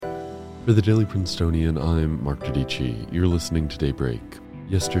For the Daily Princetonian, I'm Mark Dodici. You're listening to Daybreak.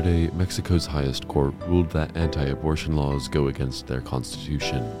 Yesterday, Mexico's highest court ruled that anti-abortion laws go against their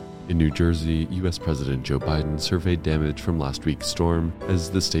constitution. In New Jersey, U.S. President Joe Biden surveyed damage from last week's storm as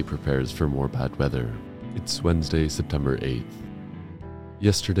the state prepares for more bad weather. It's Wednesday, September 8th.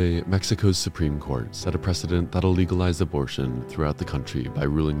 Yesterday, Mexico's Supreme Court set a precedent that'll legalize abortion throughout the country by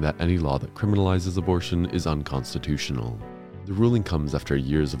ruling that any law that criminalizes abortion is unconstitutional. The ruling comes after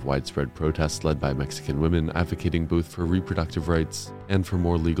years of widespread protests led by Mexican women advocating both for reproductive rights and for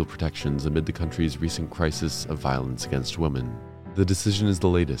more legal protections amid the country's recent crisis of violence against women. The decision is the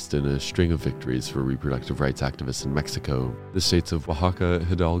latest in a string of victories for reproductive rights activists in Mexico. The states of Oaxaca,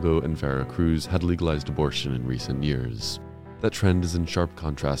 Hidalgo, and Veracruz had legalized abortion in recent years. That trend is in sharp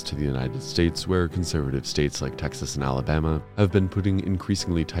contrast to the United States, where conservative states like Texas and Alabama have been putting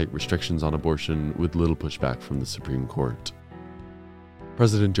increasingly tight restrictions on abortion with little pushback from the Supreme Court.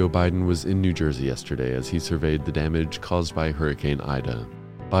 President Joe Biden was in New Jersey yesterday as he surveyed the damage caused by Hurricane Ida.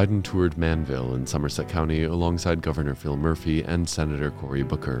 Biden toured Manville in Somerset County alongside Governor Phil Murphy and Senator Cory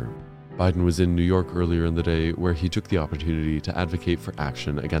Booker. Biden was in New York earlier in the day, where he took the opportunity to advocate for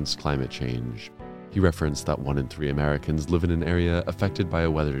action against climate change. He referenced that 1 in 3 Americans live in an area affected by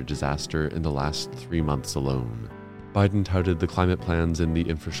a weather disaster in the last 3 months alone. Biden touted the climate plans in the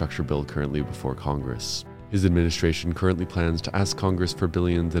infrastructure bill currently before Congress. His administration currently plans to ask Congress for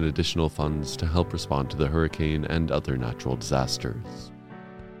billions in additional funds to help respond to the hurricane and other natural disasters.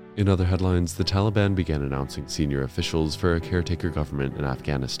 In other headlines, the Taliban began announcing senior officials for a caretaker government in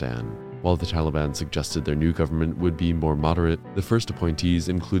Afghanistan. While the Taliban suggested their new government would be more moderate, the first appointees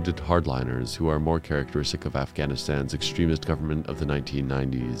included hardliners who are more characteristic of Afghanistan's extremist government of the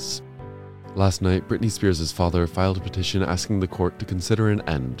 1990s. Last night, Britney Spears' father filed a petition asking the court to consider an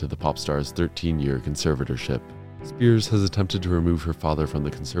end to the pop star's 13-year conservatorship. Spears has attempted to remove her father from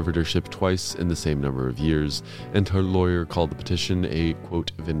the conservatorship twice in the same number of years, and her lawyer called the petition a,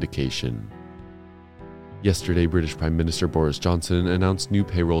 quote, vindication. Yesterday, British Prime Minister Boris Johnson announced new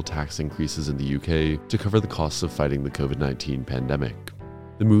payroll tax increases in the UK to cover the costs of fighting the COVID-19 pandemic.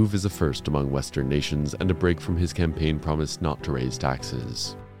 The move is a first among Western nations and a break from his campaign promise not to raise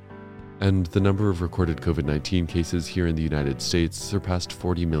taxes. And the number of recorded COVID-19 cases here in the United States surpassed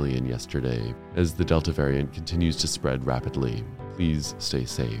 40 million yesterday, as the Delta variant continues to spread rapidly. Please stay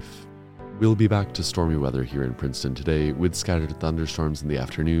safe. We'll be back to stormy weather here in Princeton today, with scattered thunderstorms in the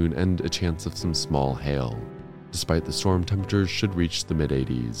afternoon and a chance of some small hail. Despite the storm, temperatures should reach the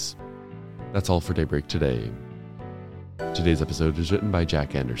mid-80s. That's all for Daybreak today. Today's episode is written by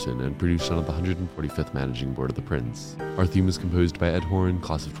Jack Anderson and produced on the 145th Managing Board of the Prince. Our theme was composed by Ed Horan,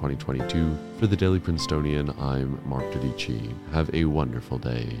 class of 2022. For the Daily Princetonian, I'm Mark Dodici. Have a wonderful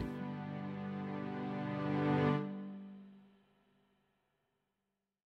day.